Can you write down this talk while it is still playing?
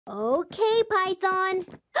Okay, Python.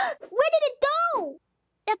 Where did it go?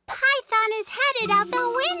 The python is headed out the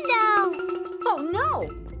window. Oh, no!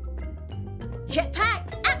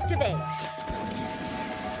 Jetpack, activate!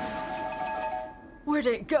 Where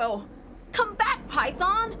did it go? Come back,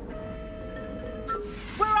 Python!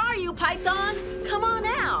 Where are you, Python? Come on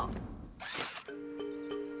out!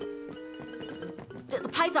 Did the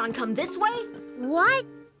Python come this way? What?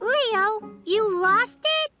 Leo, you lost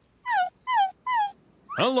it?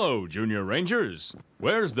 Hello, Junior Rangers.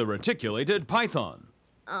 Where's the reticulated python?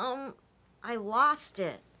 I lost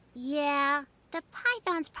it. Yeah, the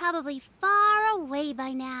python's probably far away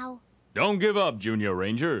by now. Don't give up, Junior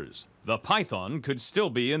Rangers. The python could still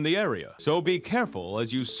be in the area, so be careful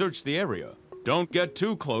as you search the area. Don't get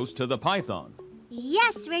too close to the python.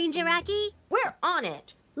 Yes, Ranger Rocky. We're on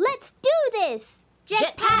it. Let's do this!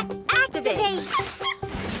 Jetpack, activate!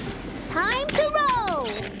 Time to roll!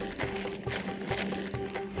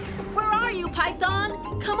 Where are you,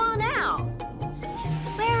 Python? Come on out!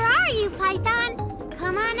 Where are you, Python?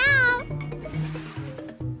 Come on out.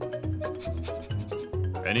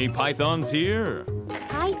 Any pythons here?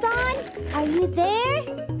 Python, are you there?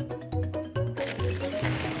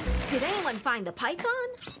 Did anyone find the Python?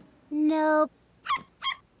 Nope.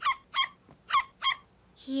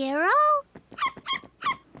 Hero?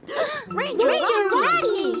 Ranger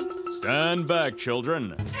Rocky! Stand back,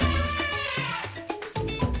 children.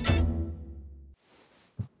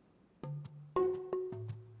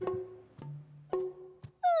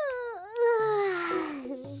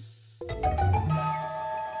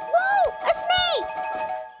 Whoa! A snake!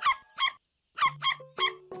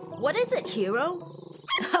 What is it, Hero?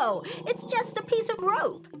 Oh, it's just a piece of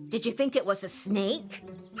rope. Did you think it was a snake?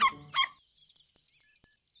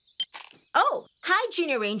 Oh, hi,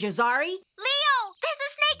 Junior Ranger Zari. Leo, there's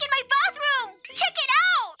a snake in my bathroom! Check it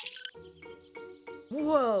out!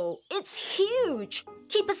 Whoa, it's huge.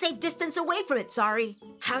 Keep a safe distance away from it, Zari.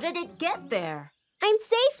 How did it get there? I'm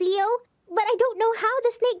safe, Leo, but I don't know how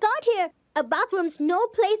the snake got here. A bathroom's no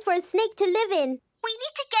place for a snake to live in. We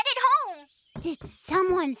need to get it home. Did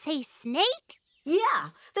someone say snake?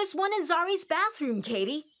 Yeah, there's one in Zari's bathroom,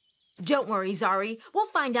 Katie. Don't worry, Zari. We'll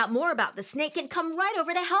find out more about the snake and come right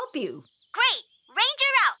over to help you. Great!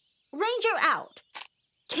 Ranger out! Ranger out.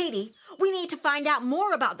 Katie, we need to find out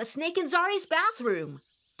more about the snake in Zari's bathroom.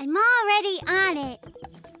 I'm already on it.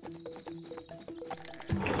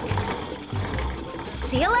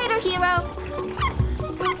 See you later, Hero.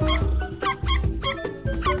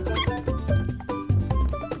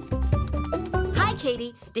 Hi,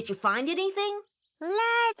 Katie. Did you find anything?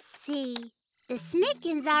 Let's see. The snake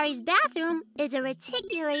in Zari's bathroom is a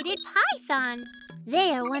reticulated python.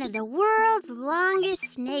 They are one of the world's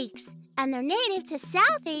longest snakes, and they're native to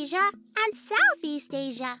South Asia and Southeast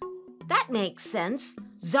Asia. That makes sense.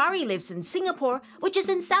 Zari lives in Singapore, which is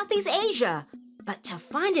in Southeast Asia. But to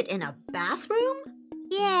find it in a bathroom?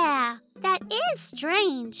 Yeah, that is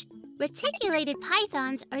strange. Reticulated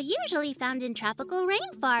pythons are usually found in tropical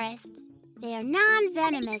rainforests. They are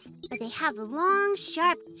non-venomous, but they have long,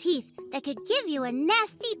 sharp teeth that could give you a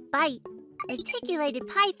nasty bite. Reticulated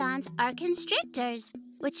pythons are constrictors,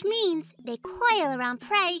 which means they coil around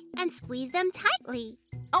prey and squeeze them tightly.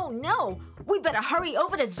 Oh no! We better hurry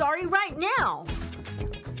over to Zari right now!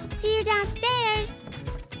 See you downstairs.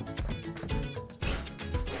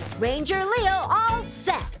 Ranger Leo all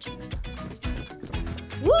set!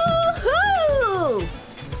 Woohoo!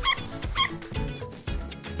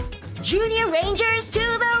 Junior Rangers to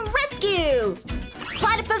the rescue!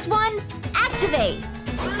 Platypus 1, activate!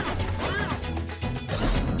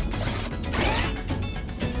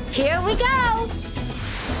 Here we go!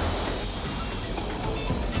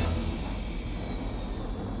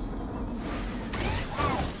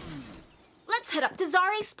 Let's head up to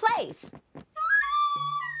Zari's place.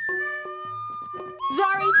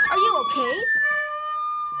 Zari, are you okay?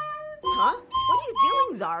 Huh? What are you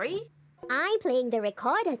doing, Zari? I'm playing the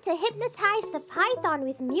recorder to hypnotize the python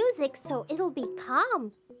with music so it'll be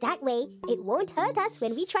calm. That way, it won't hurt us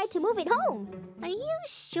when we try to move it home. Are you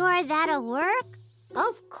sure that'll work?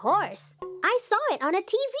 Of course. I saw it on a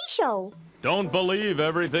TV show. Don't believe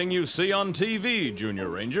everything you see on TV, Junior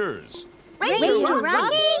Rangers. Ranger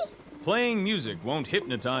Rocky? Playing music won't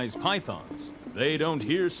hypnotize pythons. They don't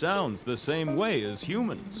hear sounds the same way as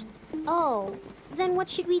humans. Oh, then what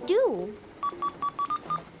should we do?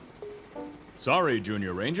 Sorry,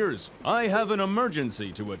 Junior Rangers. I have an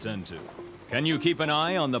emergency to attend to. Can you keep an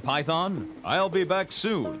eye on the python? I'll be back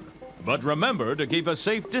soon. But remember to keep a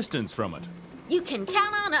safe distance from it. You can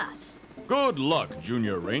count on us. Good luck,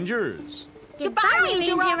 Junior Rangers. Goodbye,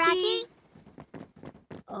 Ranger Rocky.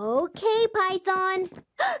 Okay, Python.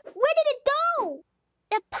 Where did it go?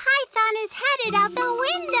 The python is headed out the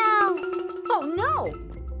window. Oh no!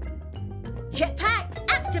 Jetpack,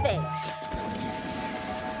 activate!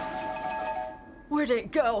 Where'd it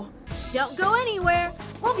go? Don't go anywhere.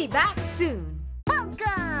 We'll be back soon.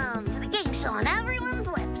 Welcome to the game show on everyone's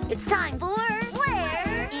lips. It's time for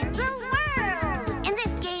Where in the World? In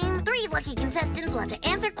this game, 3 lucky contestants will have to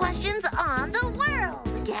answer questions on the world.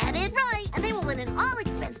 Get it right, and they will win an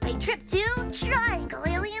all-expense-paid trip to Triangle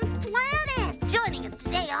Aliens Planet. Joining us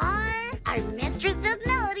today are our Mistress of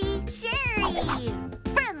Melody, Sherry,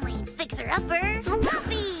 Friendly Fixer-Upper,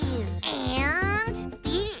 Fluffy, and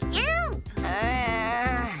the Imp.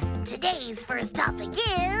 Today's first topic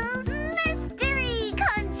is Mystery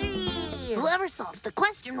Country. Whoever solves the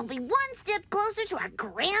question will be one step closer to our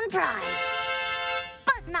grand prize.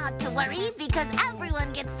 But not to worry, because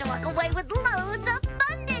everyone gets to walk away with loads of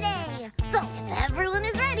fun today. So if everyone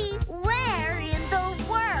is ready, where in the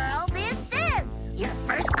world is this? Your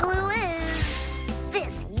first clue is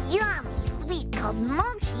this yummy sweet called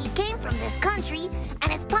mochi came from this country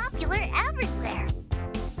and is popular everywhere.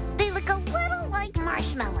 They look a little like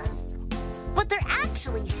marshmallows, but they're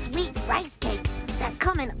actually sweet rice cakes that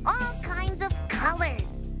come in all kinds of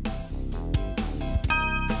colors.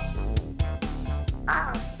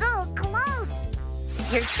 Oh, so close!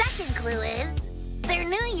 Your second clue is their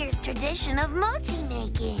New Year's tradition of mochi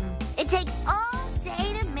making. It takes all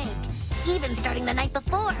day to make, even starting the night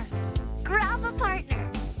before. Grab a partner,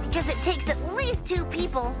 because it takes at least 2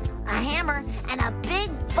 people, a hammer, and a big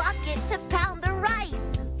bucket to pound the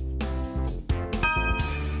rice.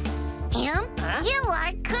 Imp, you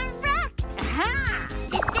are correct! Aha!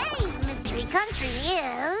 Today's mystery country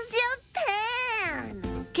is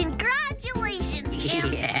Japan! Congratulations,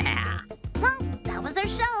 Imp! Yeah! Well, that was our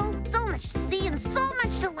show. So much to see and so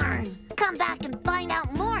much to learn. Come back and find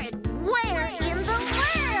out more at Where in the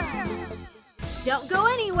World? Don't go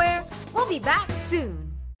anywhere. We'll be back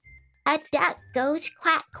soon. A duck goes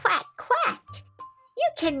quack, quack, quack. You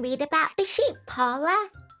can read about the sheep, Paula.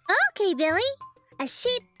 Okay, Billy. A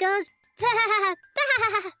sheep goes ba ba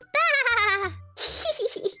ba.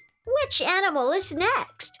 Which animal is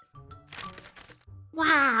next?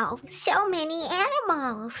 Wow, so many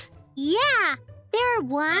animals. Yeah, there are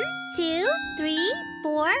 1, 2, 3,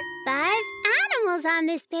 4, 5 animals on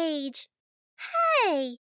this page.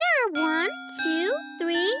 Hey, there are 1, 2,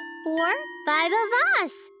 3, 4, 5 of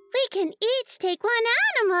us. We can each take one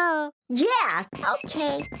animal. Yeah,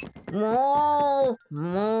 okay. Moo,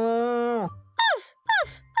 moo. Oof,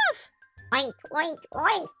 oof, oof. Oink, oink,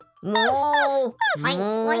 oink. Moo, oof, oink,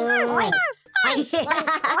 oink, oink. Oink, oink,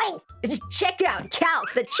 oink. Check out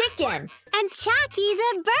Calc the chicken. And Chucky's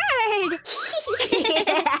a bird.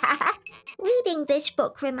 Reading this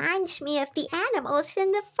book reminds me of the animals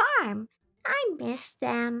in the farm. I miss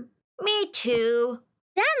them. Me too.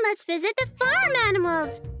 Then let's visit the farm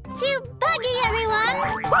animals. To Buggy,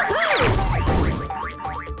 everyone.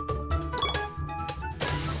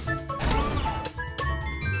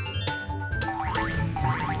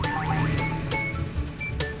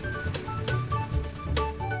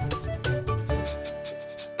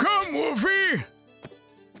 Come, Wolfie!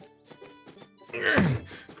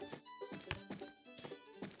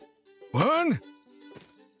 1,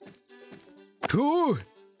 2,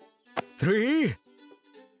 3,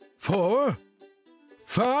 4,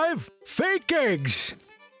 5 fake eggs.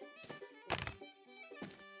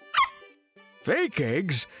 Fake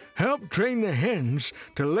eggs help train the hens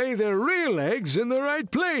to lay their real eggs in the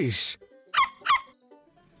right place.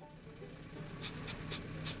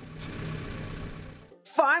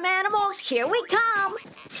 Farm animals, here we come.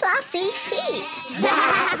 Fluffy sheep.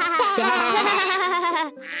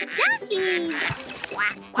 Duckies.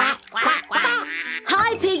 Quack, quack, quack, quack.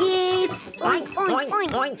 Hi, piggies. Oink,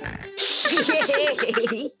 oink, oink.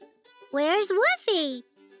 Where's Woofy?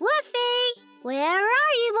 Woofy, where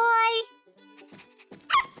are you, boy?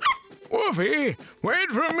 Wolfie,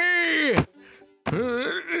 wait for me!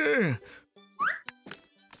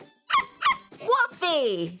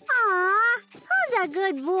 Woofy. Aw, who's a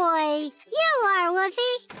good boy? You are,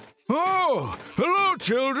 Woofy. Oh, hello,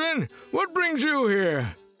 children. What brings you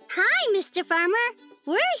here? Hi, Mr. Farmer.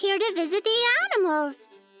 We're here to visit the animals.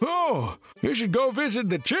 Oh, you should go visit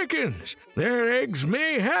the chickens. Their eggs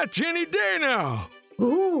may hatch any day now.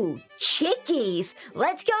 Ooh, chickies.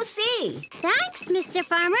 Let's go see. Thanks, Mr.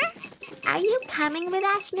 Farmer. Are you coming with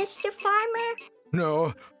us, Mr. Farmer?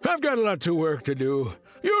 No, I've got lots of work to do.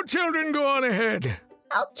 You children go on ahead.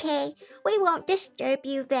 Okay, we won't disturb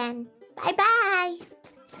you then. Bye-bye.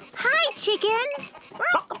 Hi, chickens.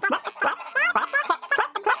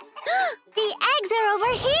 The eggs are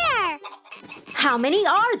over here. How many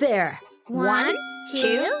are there? 1,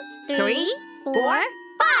 2, 3, 4,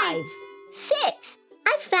 5. 6.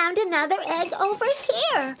 I found another egg over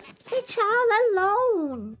here. It's all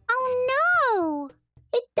alone. Oh no!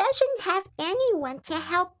 It doesn't have anyone to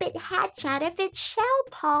help it hatch out of its shell,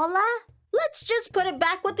 Paula. Let's just put it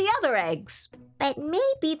back with the other eggs. But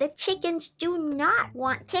maybe the chickens do not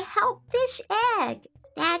want to help this egg.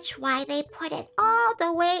 That's why they put it all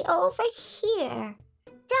the way over here.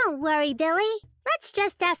 Don't worry, Billy. Let's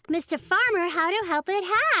just ask Mr. Farmer how to help it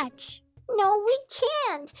hatch. No, we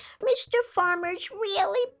can't. Mr. Farmer's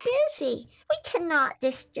really busy. We cannot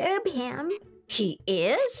disturb him. He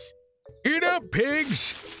is? Eat up,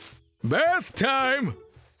 pigs. Bath time.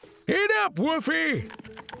 Eat up, Woofy.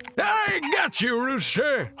 I got you,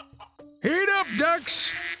 Rooster. Eat up,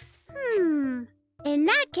 ducks. In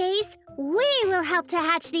that case, we will help to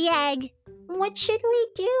hatch the egg. What should we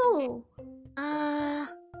do?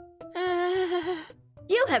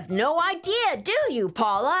 You have no idea, do you,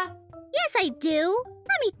 Paula? Yes, I do.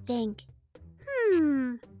 Let me think.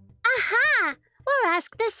 Aha! We'll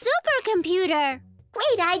ask the supercomputer.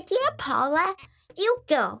 Great idea, Paula. You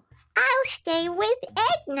go. I'll stay with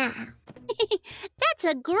Edna. That's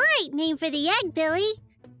a great name for the egg, Billy.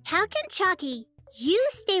 Calc and Chalky, you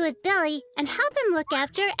stay with Billy and help him look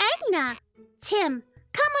after Edna. Tim,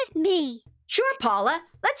 come with me. Sure, Paula.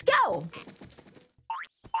 Let's go.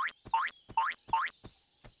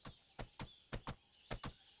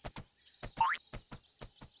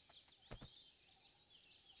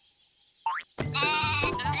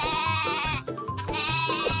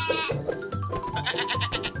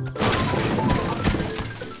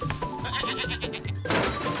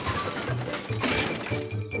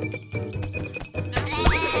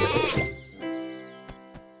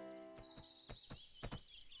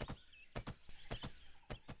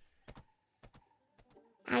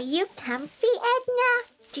 Are you comfy, Edna?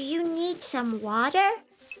 Do you need some water?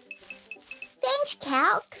 Thanks,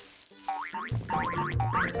 Calc.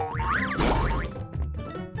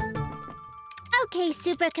 Okay,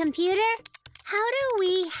 supercomputer. How do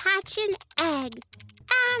we hatch an egg?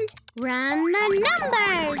 And run the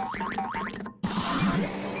numbers.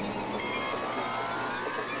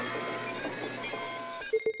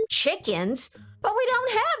 Chickens? But we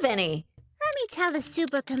don't have any. Let me tell the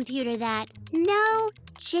supercomputer that. No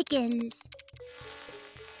chickens.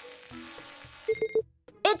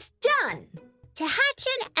 It's done. To hatch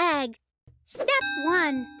an egg, step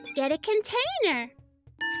 1, get a container.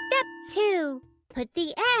 Step 2, put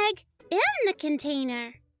the egg in the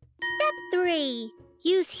container. Step 3,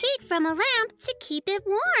 use heat from a lamp to keep it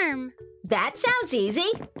warm. That sounds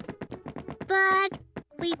easy. But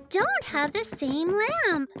we don't have the same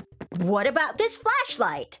lamp. What about this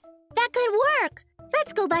flashlight? That could work.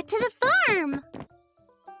 Let's go back to the farm.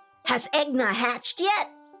 Has Edna hatched yet?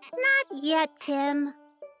 Not yet, Tim.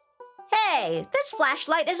 Hey, this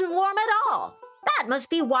flashlight isn't warm at all. That must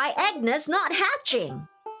be why Edna's not hatching.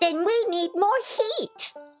 Then we need more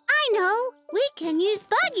heat. I know. We can use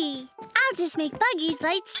Buggy. I'll just make Buggy's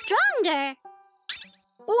light stronger.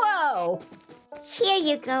 Whoa! Here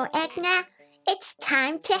you go, Edna. It's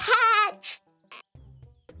time to hatch.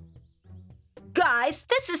 Guys,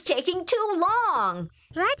 this is taking too long.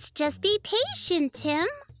 Let's just be patient, Tim.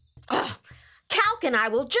 Ugh. Calc and I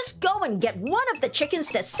will just go and get one of the chickens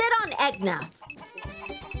to sit on Edna.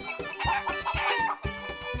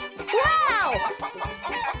 Wow!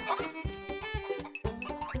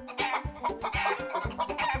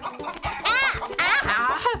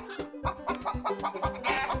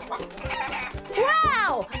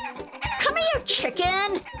 Wow! Come here,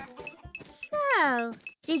 chicken. So,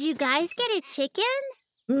 did you guys get a chicken?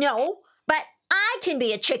 No, but I can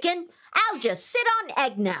be a chicken. I'll just sit on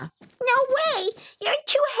Edna. No way! You're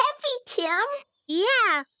too heavy, Tim.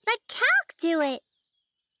 Yeah, let Calc do it.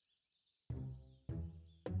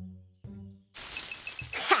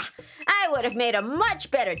 Ha! I would have made a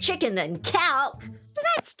much better chicken than Calc.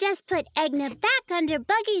 Let's just put Edna back under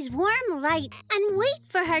Buggy's warm light and wait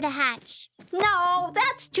for her to hatch. No,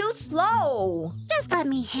 that's too slow. Just let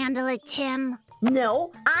me handle it, Tim.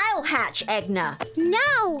 No, I'll hatch Edna.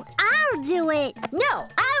 No, I'll do it. No,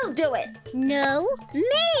 I'll do it. No,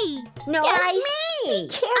 me. No, Guys, me.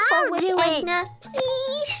 Careful I'll with do it. Edna,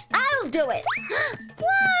 please. I'll do it.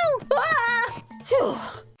 Whoa! Ah! Phew.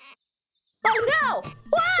 Oh, no.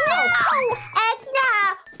 Wow! No,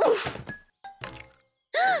 Edna! Oof.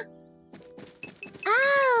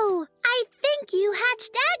 Oh, I think you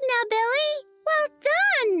hatched Edna, Billy. Well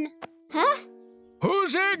done. Huh?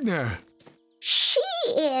 Who's Edna? She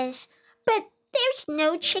is, but there's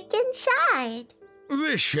no chick inside.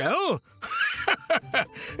 The shell?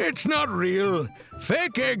 It's not real.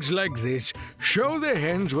 Fake eggs like this show the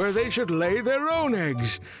hens where they should lay their own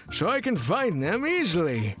eggs, so I can find them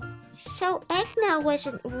easily. So Eggno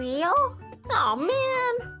wasn't real? Oh,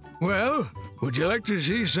 man. Well, would you like to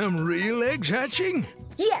see some real eggs hatching?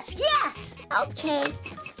 Yes, yes. Okay.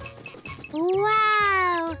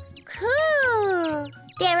 Wow! Cool!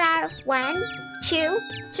 There are 1, 2,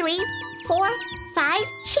 3, 4, 5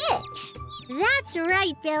 chicks. That's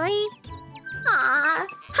right, Billy. Aw,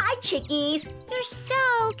 hi, chickies. You're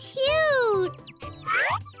so cute.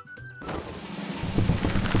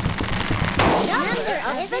 Number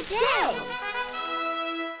of the day.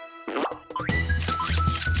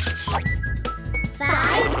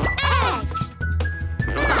 5 eggs.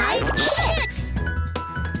 5 chicks.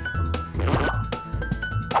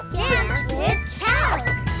 Dance with cow.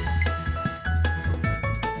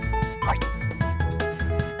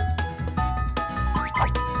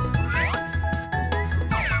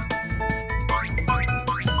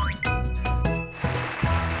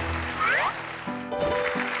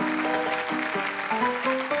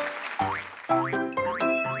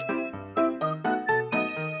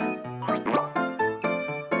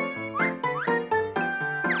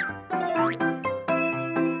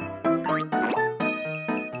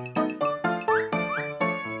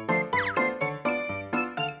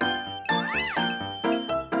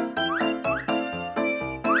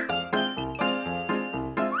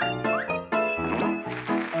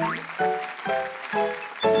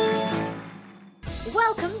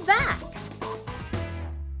 Welcome back.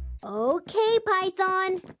 Okay,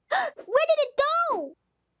 Python. Where did it go?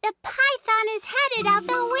 The python is headed out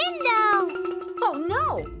the window. Oh, no.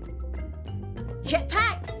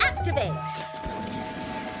 Jetpack, activate.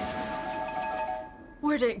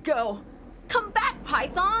 Where'd it go? Come back,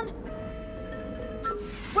 Python.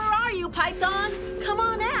 Where are you, Python? Come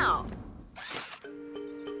on out.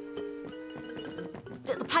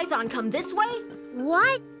 Did the Python come this way?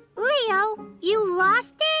 What? Leo, you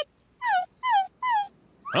lost it?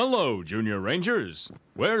 Hello, Junior Rangers.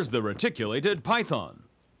 Where's the reticulated python?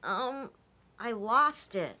 I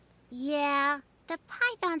lost it. Yeah, the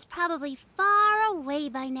python's probably far away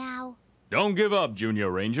by now. Don't give up,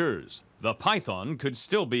 Junior Rangers. The python could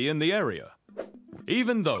still be in the area.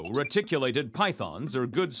 Even though reticulated pythons are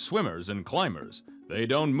good swimmers and climbers, they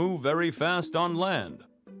don't move very fast on land.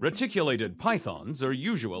 Reticulated pythons are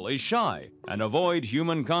usually shy and avoid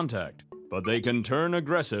human contact, but they can turn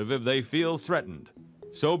aggressive if they feel threatened.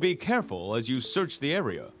 So be careful as you search the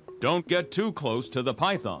area. Don't get too close to the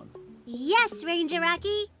python. Yes, Ranger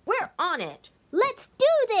Rocky. We're on it. Let's do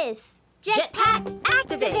this. Jetpack,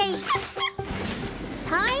 activate.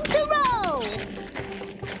 Time to roll.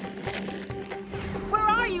 Where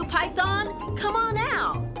are you, Python? Come on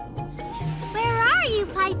out. Where are you,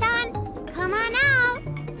 Python? Come on out.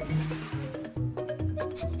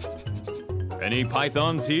 Any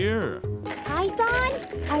pythons here? Python,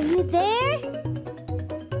 are you there?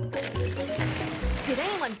 Did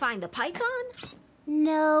anyone find the Python?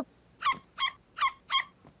 Nope.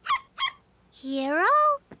 Hero?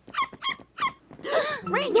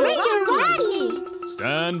 Ranger Rocky!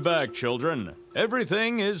 Stand back, children.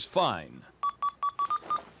 Everything is fine.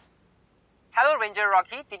 Hello, Ranger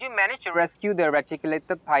Rocky. Did you manage to rescue the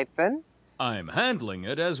reticulated python? I'm handling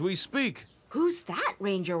it as we speak. Who's that,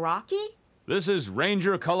 Ranger Rocky? This is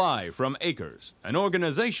Ranger Kalai from Acres, an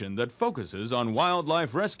organization that focuses on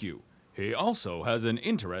wildlife rescue. He also has an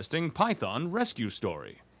interesting python rescue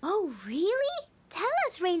story. Oh, really? Tell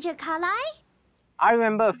us, Ranger Kalai. I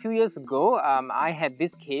remember a few years ago, I had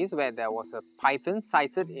this case where there was a python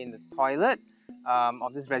sighted in the toilet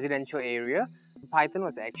of this residential area. The python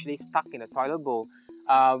was actually stuck in the toilet bowl.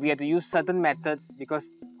 We had to use certain methods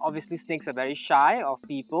because obviously snakes are very shy of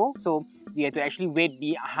people. So we had to actually wait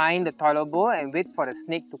behind the toilet bowl and wait for the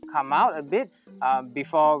snake to come out a bit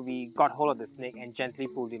before we got hold of the snake and gently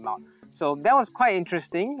pulled him out. So that was quite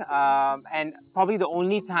interesting and probably the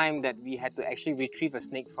only time that we had to actually retrieve a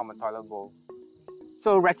snake from a toilet bowl.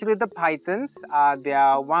 So reticulated pythons, they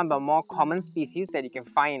are one of the more common species that you can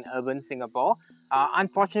find in urban Singapore.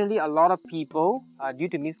 Unfortunately, a lot of people, due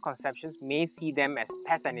to misconceptions, may see them as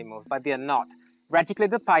pest animals, but they are not.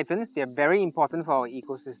 Reticulated pythons, they are very important for our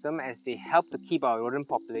ecosystem as they help to keep our rodent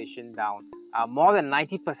population down. More than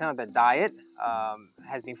 90% of the diet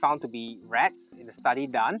has been found to be rats in the study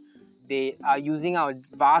done. They are using our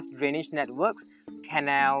vast drainage networks,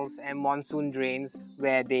 canals and monsoon drains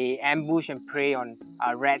where they ambush and prey on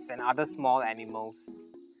rats and other small animals.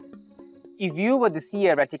 If you were to see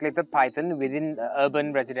a reticulated python within an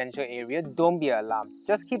urban residential area, don't be alarmed.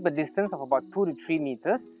 Just keep a distance of about 2 to 3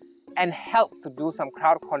 meters and help to do some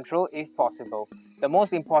crowd control if possible. The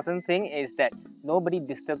most important thing is that nobody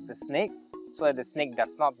disturbs the snake so that the snake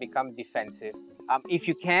does not become defensive. If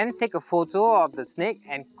you can, take a photo of the snake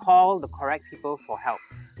and call the correct people for help.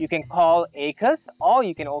 You can call ACRES or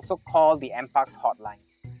you can also call the MParks hotline.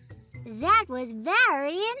 That was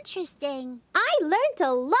very interesting. I learned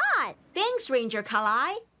a lot. Thanks, Ranger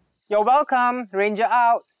Kalai. You're welcome. Ranger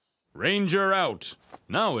out. Ranger out.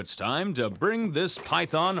 Now it's time to bring this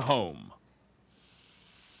python home.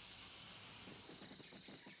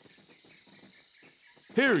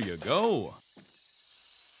 Here you go.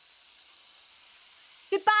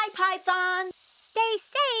 Goodbye, Python. Stay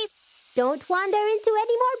safe. Don't wander into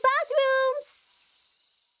any more bathrooms.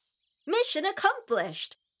 Mission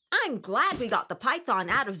accomplished. I'm glad we got the python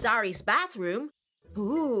out of Zari's bathroom.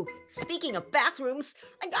 Ooh, speaking of bathrooms,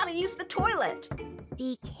 I gotta use the toilet.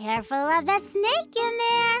 Be careful of the snake in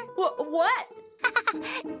there. What?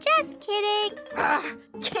 Just kidding. Ugh,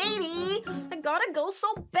 Katie, I gotta go so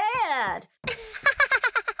bad.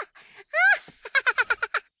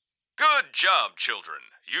 Good job, children.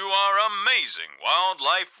 You are amazing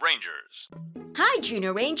wildlife rangers. Hi,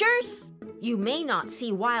 Junior Rangers. You may not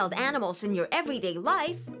see wild animals in your everyday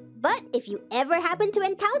life, But if you ever happen to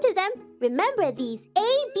encounter them, remember these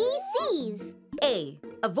ABCs. A.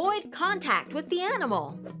 Avoid contact with the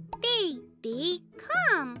animal. B. Be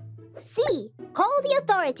calm. C. Call the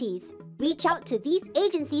authorities. Reach out to these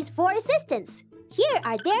agencies for assistance. Here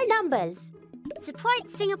are their numbers. Support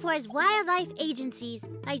Singapore's wildlife agencies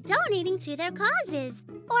by donating to their causes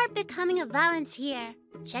or becoming a volunteer.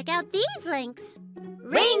 Check out these links.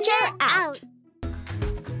 Ranger out!